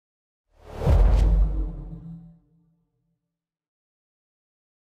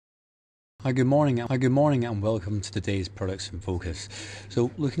Hi, good morning. And welcome to today's products in focus.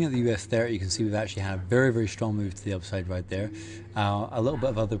 So, looking at the US30, you can see we've actually had a very, very strong move to the upside right there. A little bit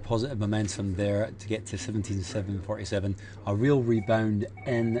of other positive momentum there to get to 17,747. A real rebound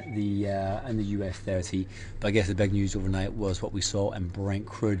in the US30. But I guess the big news overnight was what we saw in Brent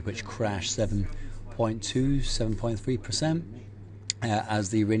Crude, which crashed 7.3%. As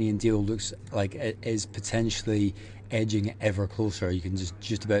the Iranian deal looks like it is potentially edging ever closer. You can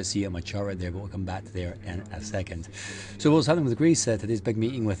just about see it on my chart right there, but we'll come back to there in a second. So what's happening with Greece? Today's big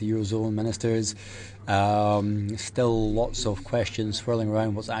meeting with the Eurozone ministers. Still lots of questions swirling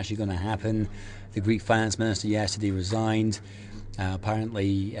around what's actually going to happen. The Greek finance minister yesterday resigned.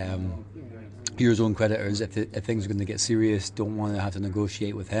 Apparently Eurozone creditors, if things are going to get serious, don't want to have to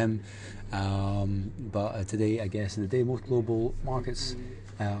negotiate with him. But today, I guess, in the day, most global markets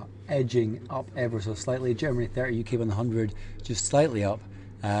edging up ever so slightly. Germany 30, UK 100 just slightly up.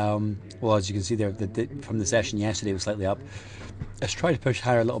 Well, as you can see there, from the session yesterday, it was slightly up. It's tried to push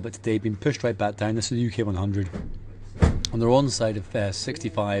higher a little bit today, been pushed right back down. This is the UK 100. On the wrong side of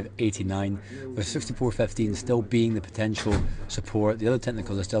 65.89, with 64.15 still being the potential support. The other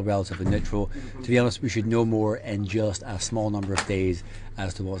technicals are still relatively neutral. To be honest, we should know more in just a small number of days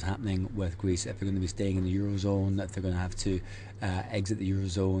as to what's happening with Greece, if they're going to be staying in the Eurozone, if they're going to have to exit the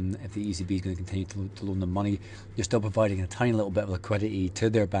Eurozone, if the ECB is going to continue to loan them money. They're still providing a tiny little bit of liquidity to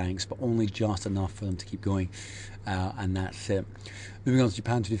their banks, but only just enough for them to keep going, and that's it. Moving on to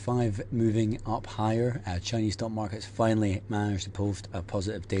Japan 25, moving up higher. Chinese stock markets finally managed to post a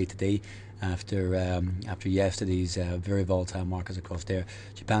positive day today after yesterday's very volatile markets across there.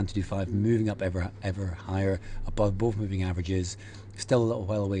 Japan 25 moving up ever higher above both moving averages. Still a little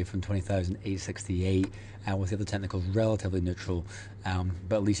while away from 20,868, with the other technicals relatively neutral,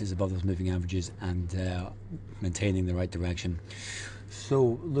 but at least it's above those moving averages and maintaining the right direction.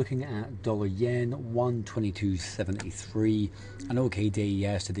 So looking at dollar yen, 122.73, an okay day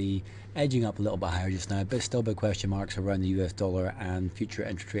yesterday, edging up a little bit higher just now, but still big question marks around the US dollar and future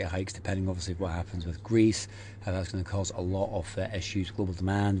interest rate hikes, depending obviously what happens with Greece. That's going to cause a lot of issues, global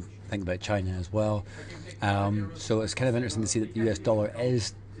demand. Think about China as well. So it's kind of interesting to see that the US dollar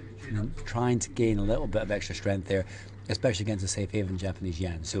is trying to gain a little bit of extra strength there, especially against the safe haven Japanese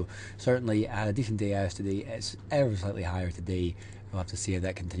yen. So certainly had a decent day yesterday. It's ever slightly higher today. We'll have to see how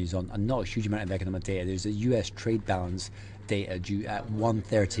that continues on. And not a huge amount of economic data. There's a US trade balance data due at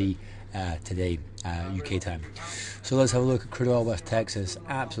 1:30 today, UK time. So let's have a look at crude oil West Texas.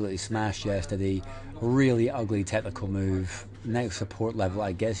 Absolutely smashed yesterday. Really ugly technical move. Next support level,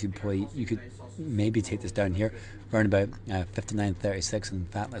 I guess you could maybe take this down here around about 59.36. In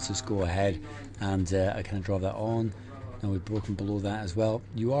fact, let's just go ahead and I kind of draw that on. Now we've broken below that as well.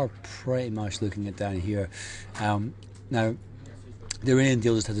 You are pretty much looking at down here. Now, the Iranian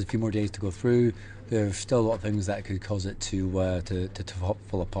deal just has a few more days to go through. There's still a lot of things that could cause it to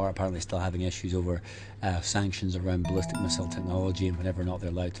fall apart. Apparently still having issues over sanctions around ballistic missile technology and whether or not they're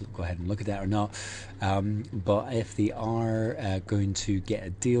allowed to go ahead and look at that or not. But if they are going to get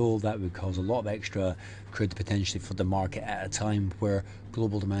a deal, that would cause a lot of extra crude potentially for the market at a time where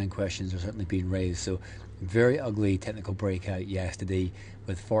global demand questions are certainly being raised. So very ugly technical breakout yesterday,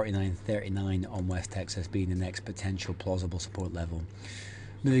 with 49.39 on West Texas being the next potential plausible support level.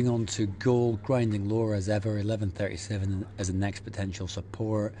 Moving on to gold, grinding lower as ever, 11.37 as the next potential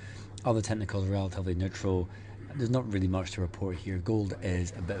support. Other technicals are relatively neutral. There's not really much to report here. Gold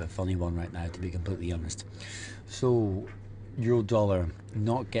is a bit of a funny one right now, to be completely honest. So euro dollar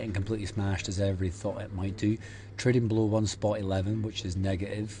not getting completely smashed as everybody thought it might do, trading below 1.11, which is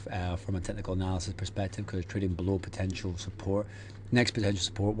negative from a technical analysis perspective, because it's trading below potential support. Next potential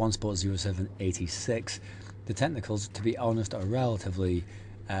support, 1.0786. The technicals, to be honest, are relatively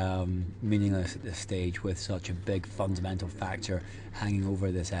meaningless at this stage, with such a big fundamental factor hanging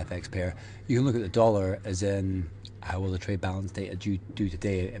over this FX pair. You can look at the dollar as in how will the trade balance data do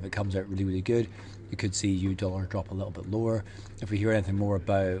today. If it comes out really good, you could see EU dollar drop a little bit lower. If we hear anything more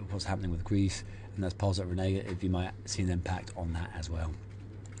about what's happening with Greece, and that's positive or negative, you might see an impact on that as well.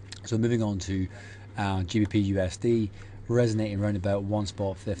 So moving on to GBP USD, resonating around about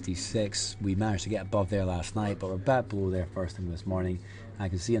 1.56. We managed to get above there last night, but we're back below there first thing this morning. I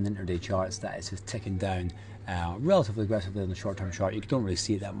can see on the intraday charts that it's just ticking down relatively aggressively on the short-term chart. You don't really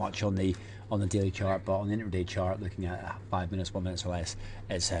see it that much on the daily chart, but on the intraday chart, looking at 5 minutes, 1 minute or less,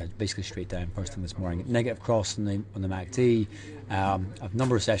 it's basically straight down first thing this morning. Negative cross on the MACD. A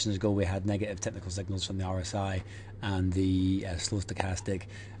number of sessions ago, we had negative technical signals from the RSI and the slow stochastic.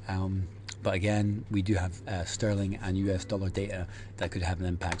 But again, we do have sterling and US dollar data that could have an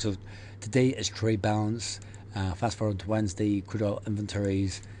impact. So today is trade balance. Fast forward to Wednesday, crude oil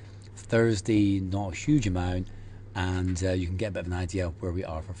inventories Thursday, not a huge amount, and you can get a bit of an idea of where we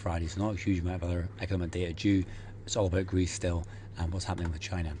are for Friday. So not a huge amount of other economic data due. It's all about Greece still and what's happening with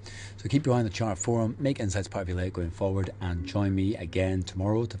China. So keep your eye on the chart forum, make insights part of your day going forward, and join me again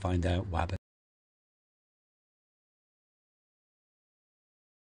tomorrow to find out what happens.